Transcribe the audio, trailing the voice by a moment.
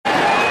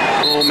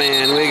Oh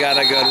man, we got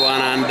a good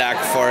one on deck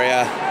for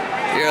you.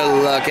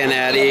 You're looking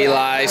at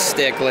Eli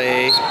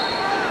Stickley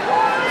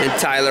and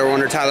Tyler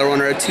Warner. Tyler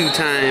Warner, a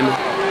two-time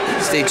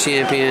state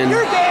champion.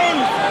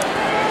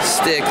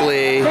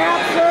 Stickley,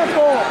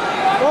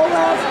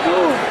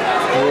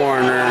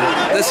 Warner.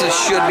 This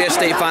should be a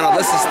state final.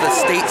 This is the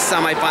state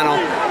semifinal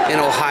in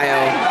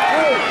Ohio.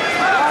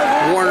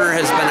 Warner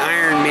has been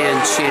Ironman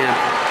champ.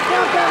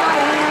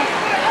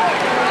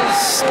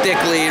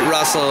 Stickley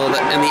wrestled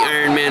in the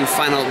Ironman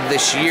final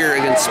this year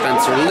against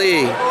Spencer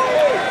Lee.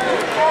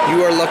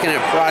 You are looking at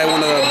probably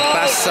one of the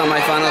best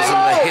semifinals in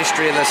the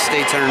history of the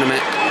state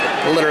tournament,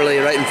 literally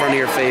right in front of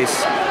your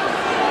face.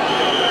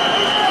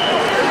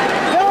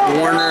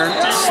 Warner,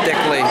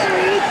 Stickley.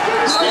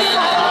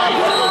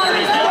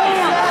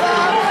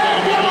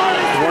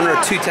 Warner,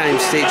 a two-time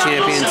state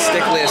champion.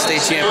 Stickley, a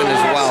state champion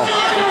as well.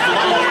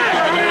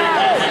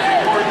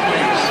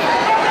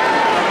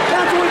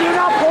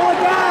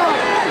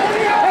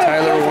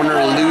 Tyler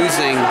Warner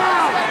losing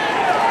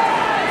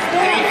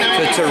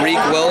to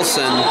Tariq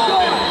Wilson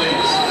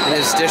in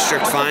his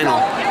district final.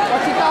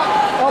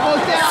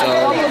 So,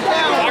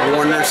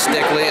 Warner,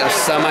 Stickley, a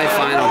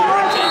semifinal.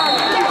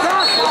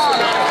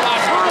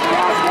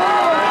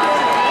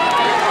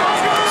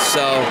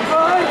 So,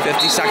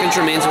 50 seconds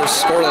remains. We're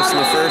scoreless in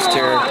the first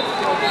here.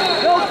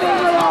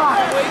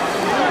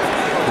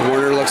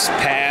 Warner looks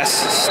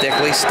past.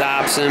 Stickley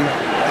stops him.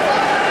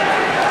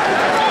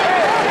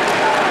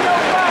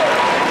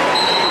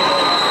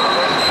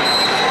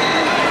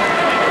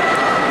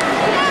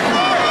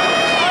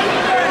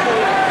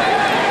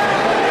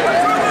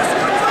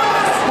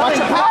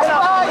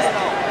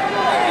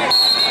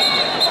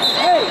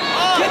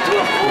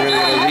 We're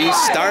going to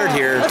restart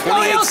here.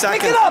 28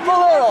 seconds.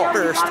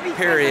 First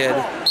period.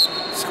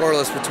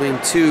 Scoreless between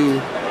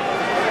two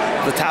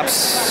of the top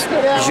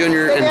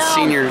junior and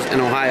seniors in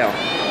Ohio.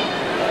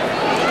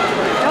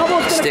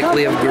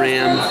 Stickley of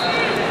Graham,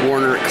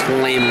 Warner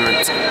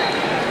Claymont.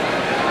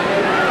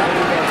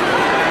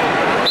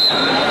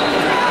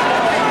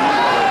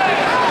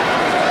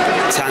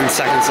 Ten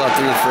seconds left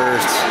in the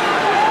first.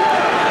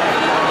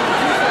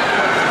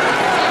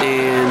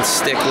 And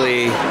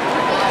Stickley,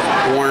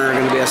 Warner are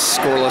going to be a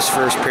scoreless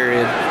first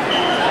period.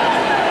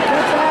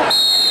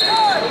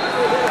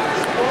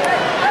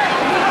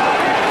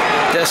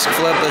 Disc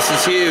flip, this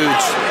is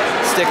huge.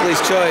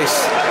 Stickley's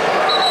choice.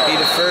 He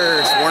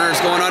defers. Warner's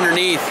going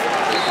underneath.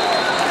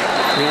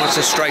 He wants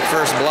to strike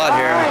first blood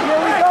here.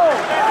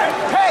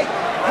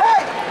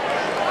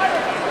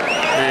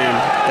 And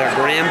their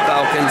Graham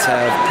Falcons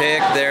have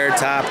picked their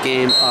top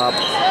game up.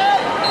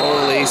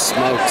 Holy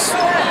smokes.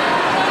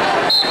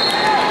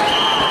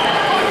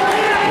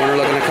 Warner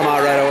looking to come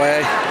out right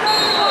away.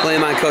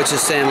 Claymont coach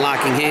is saying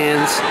locking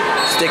hands.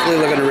 Stickley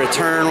looking to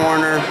return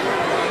Warner.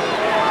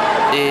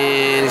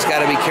 And he's got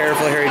to be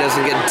careful here he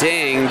doesn't get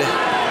dinged.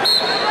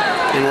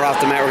 And we're off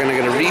the mat. We're going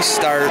to get a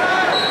restart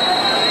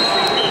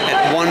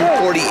at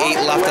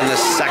 1:48 left in the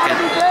second.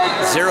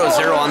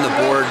 0-0 on the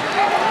board.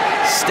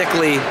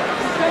 Stickley,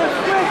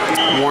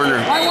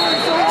 Warner.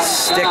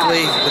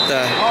 Stickley with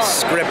the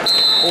script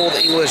Old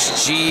English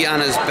G on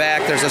his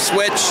back. There's a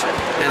switch,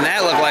 and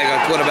that looked like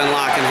it would have been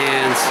locking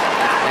hands.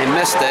 They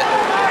missed it.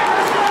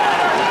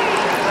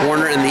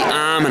 Warner in the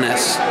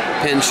ominous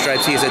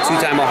pinstripes. He's a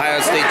two-time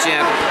Ohio State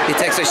champ. He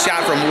takes a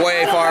shot from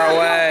way far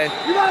away.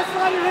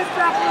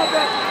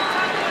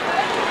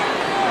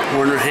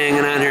 Warner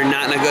hanging on here,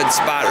 not in a good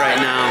spot right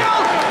now.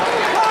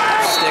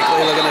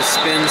 Stickley looking to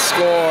spin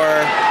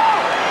score.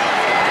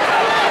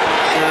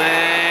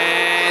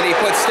 And he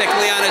puts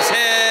Stickley on his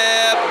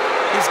hip.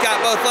 He's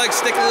got both legs.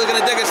 Stickley looking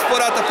to dig his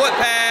foot out the foot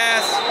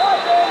pass.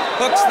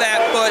 Hooks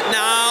that foot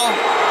now.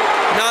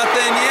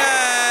 Nothing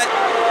yet.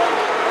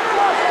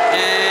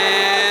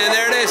 And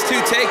there it is,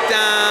 two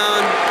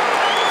takedown.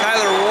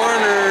 Tyler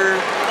Warner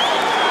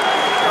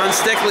on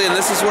Stickley, and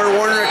this is where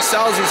Warner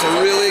excels. He's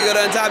really good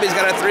on top. He's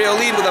got a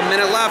 3-0 lead with a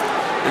minute left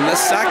in the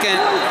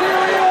second.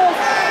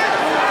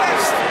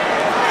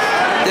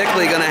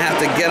 Stickley gonna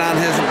have to get on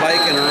his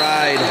bike and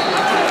ride.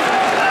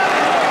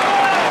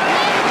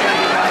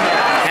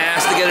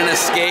 Has to get an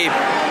escape.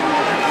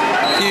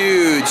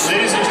 Huge.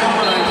 Ladies and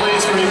gentlemen, I'm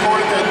pleased to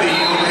report that the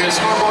overhead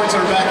scoreboards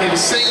are back in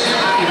sync.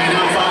 You may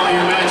now follow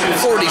your matches.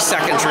 40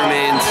 seconds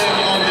remains.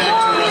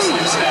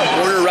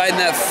 Warner riding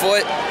that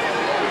foot.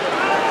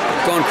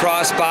 Going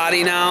cross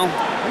body now.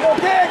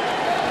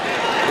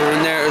 And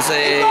there's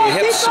a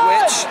hip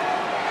switch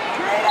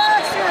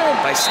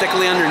by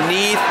Stickley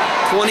underneath.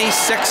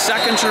 26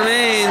 seconds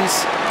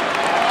remains.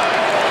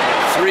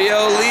 3-0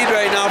 lead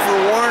right now for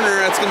Warner.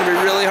 That's going to be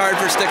really hard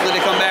for Stickley to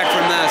come back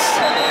from this.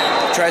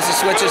 Tries to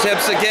switch his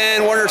hips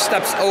again. Warner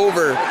steps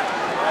over.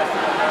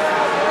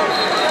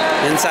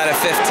 Inside of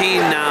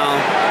 15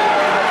 now.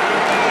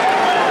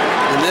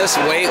 And this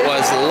weight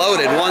was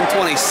loaded.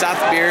 120 Seth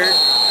Beard.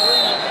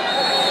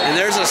 And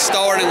there's a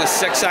starting with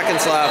 6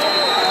 seconds left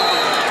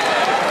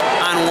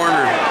on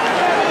Warner.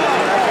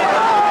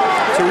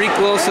 Tariq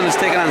Wilson is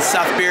taking on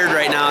Seth Beard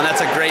right now, and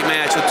that's a great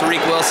match with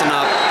Tariq Wilson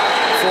up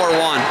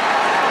 4-1.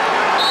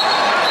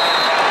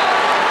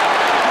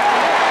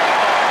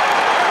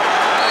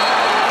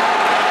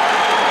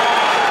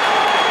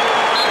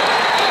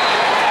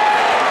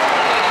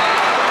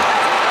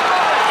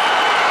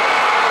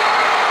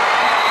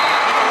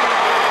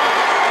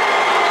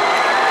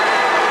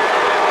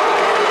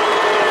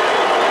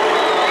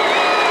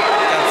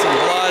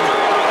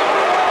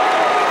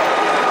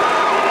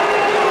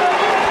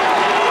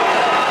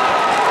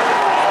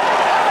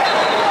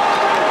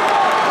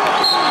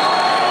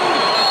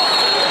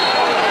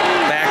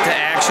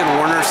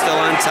 still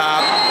on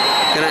top.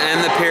 Gonna end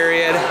the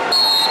period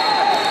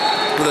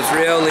with a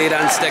 3-0 lead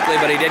on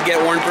Stickley, but he did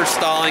get warned for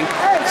stalling.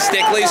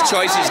 Stickley's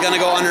choice, he's gonna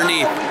go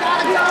underneath.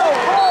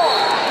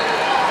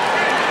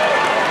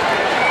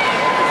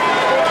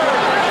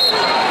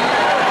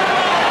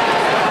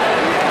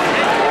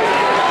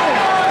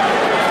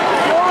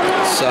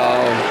 So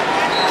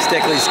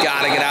Stickley's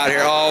got to get out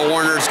here. Oh,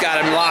 Warner's got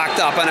him locked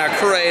up on a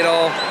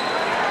cradle.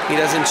 He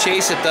doesn't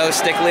chase it though.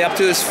 Stickley up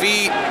to his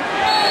feet.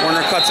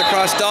 Warner cuts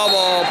across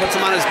double, puts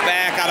him on his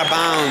back out of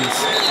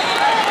bounds.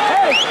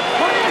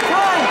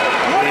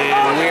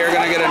 And we are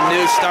going to get a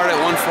new start at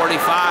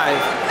 145.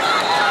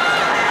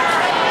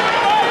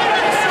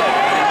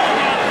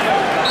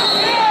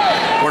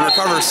 Warner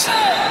covers.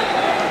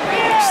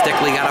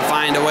 Stickley got to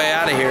find a way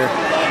out of here.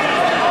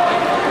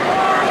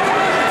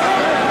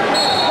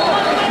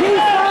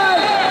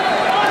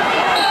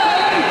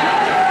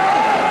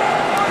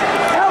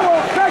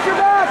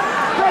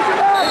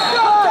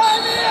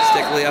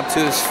 Up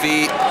to his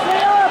feet.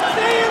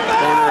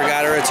 Warner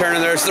got a return,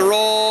 and there's the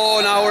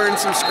roll. Now we're in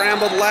some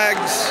scrambled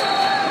legs.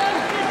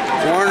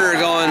 Warner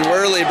going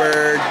whirly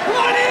bird.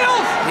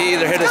 He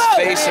either hit his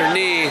face or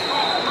knee.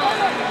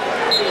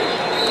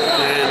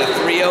 And a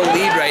 3-0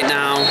 lead right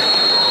now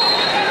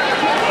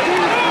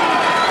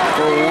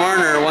for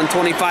Warner.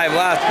 125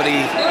 left, but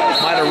he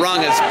might have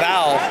rung his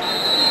bell.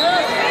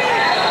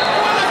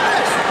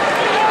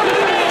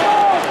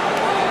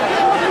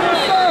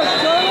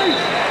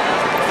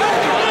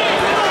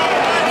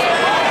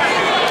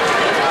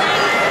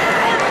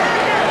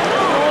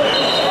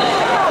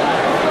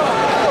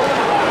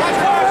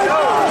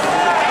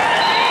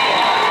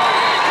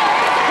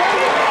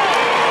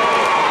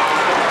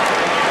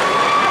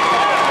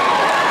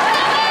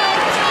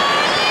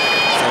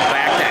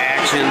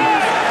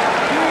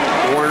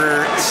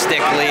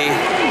 Stickley,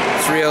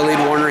 3-0 lead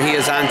Warner. He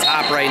is on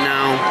top right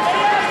now.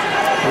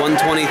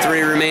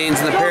 123 remains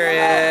in the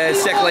period.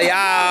 Stickley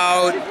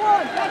out.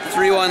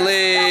 3-1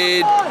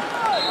 lead.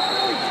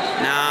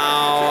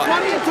 Now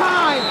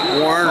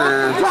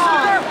Warner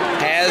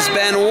has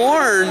been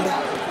warned.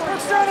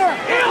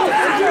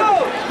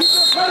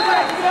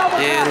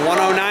 And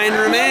 109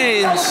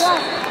 remains.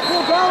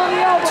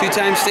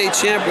 Two-time state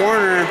champ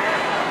Warner.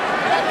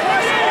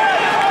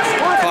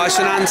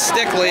 Caution on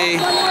Stickley.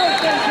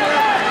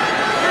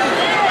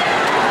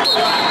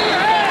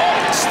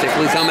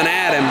 Stickley coming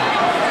at him.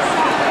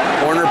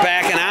 Warner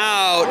backing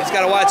out. He's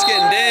got to watch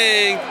getting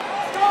dinged.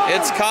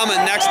 It's coming.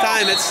 Next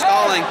time it's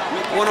stalling.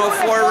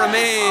 104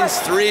 remains.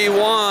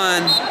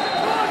 3-1.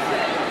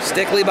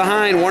 Stickley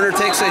behind. Warner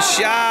takes a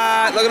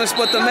shot. Looking to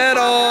split the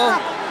middle.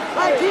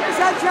 Keep his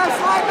head just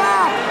slide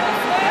back.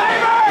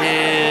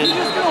 And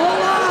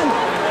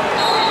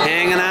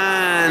hanging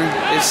on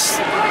is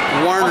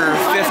Warner.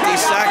 50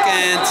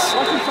 seconds.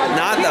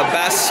 Not the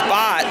best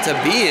spot to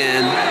be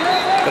in,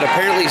 but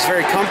apparently he's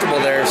very comfortable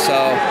there,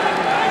 so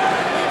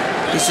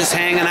he's just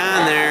hanging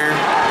on there.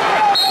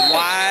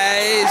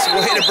 Wise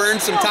way to burn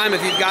some time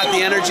if you've got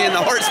the energy and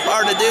the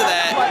horsepower to do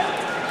that.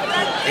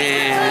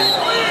 And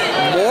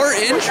more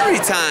injury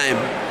time.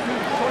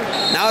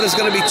 Now it is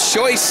going to be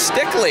choice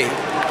Stickley.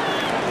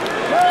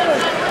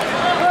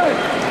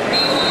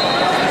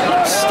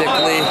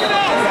 Stickley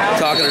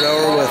talking it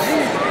over with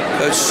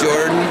Coach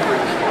Jordan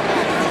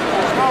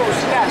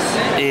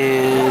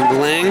and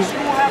Lang.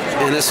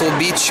 And this will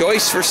be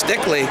choice for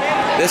Stickley.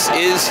 This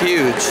is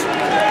huge.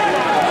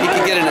 He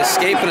could get an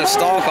escape and a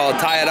stall call,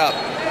 tie it up.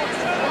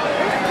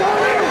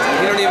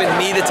 You don't even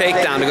need a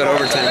takedown to go to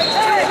overtime.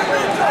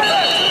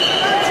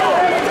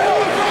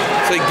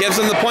 So he gives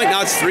him the point.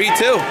 Now it's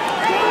 3-2.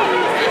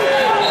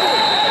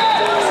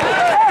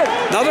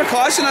 Another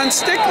caution on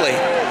Stickley.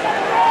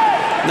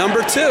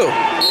 Number 2.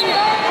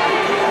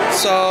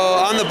 So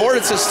on the board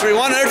it says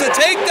 3-1. There's a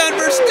takedown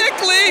for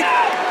Stickley.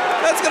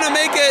 That's going to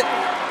make it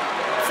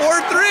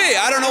 4-3.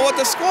 I don't know what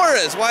the score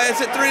is. Why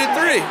is it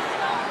 3-3?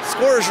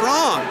 Score is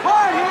wrong.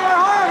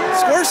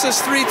 Score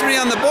says 3-3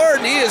 on the board,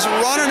 and he is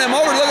running him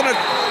over, looking to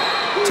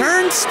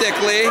turn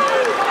Stickley.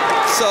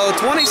 So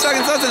 20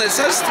 seconds left, and it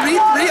says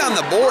 3-3 on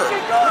the board.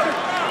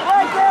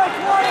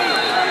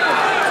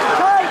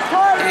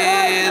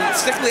 And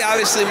Stickley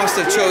obviously must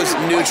have chose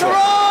neutral.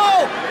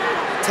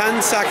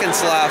 10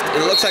 seconds left,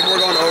 and it looks like we're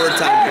going to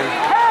overtime here.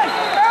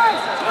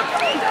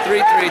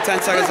 3-3,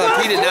 10 seconds left.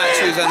 He did not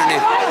choose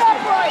underneath.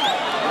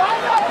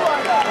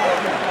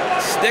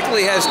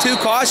 Stickley has 2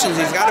 cautions.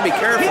 He's got to be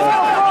careful.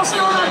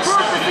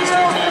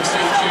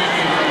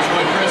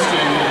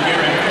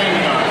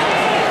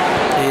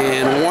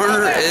 And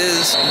Warner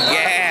is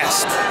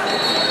gassed.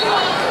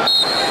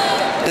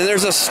 And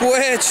there's a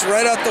switch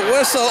right out the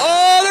whistle.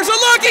 Oh, there's a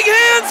locking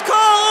hands call.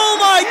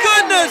 Oh my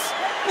goodness.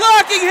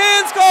 Locking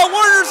hands call.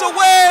 Warner's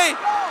away.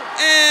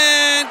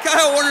 And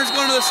Kyle Warner's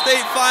going to the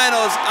state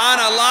finals on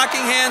a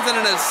locking hands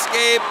and an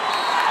escape.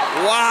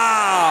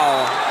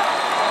 Wow.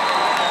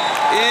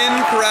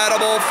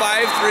 Incredible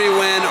 5-3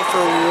 win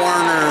for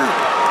Warner.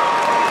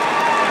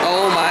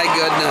 Oh my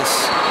goodness.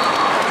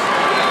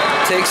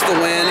 Takes the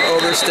win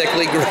over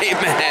Stickley. Great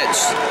match.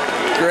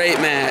 Great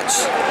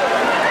match.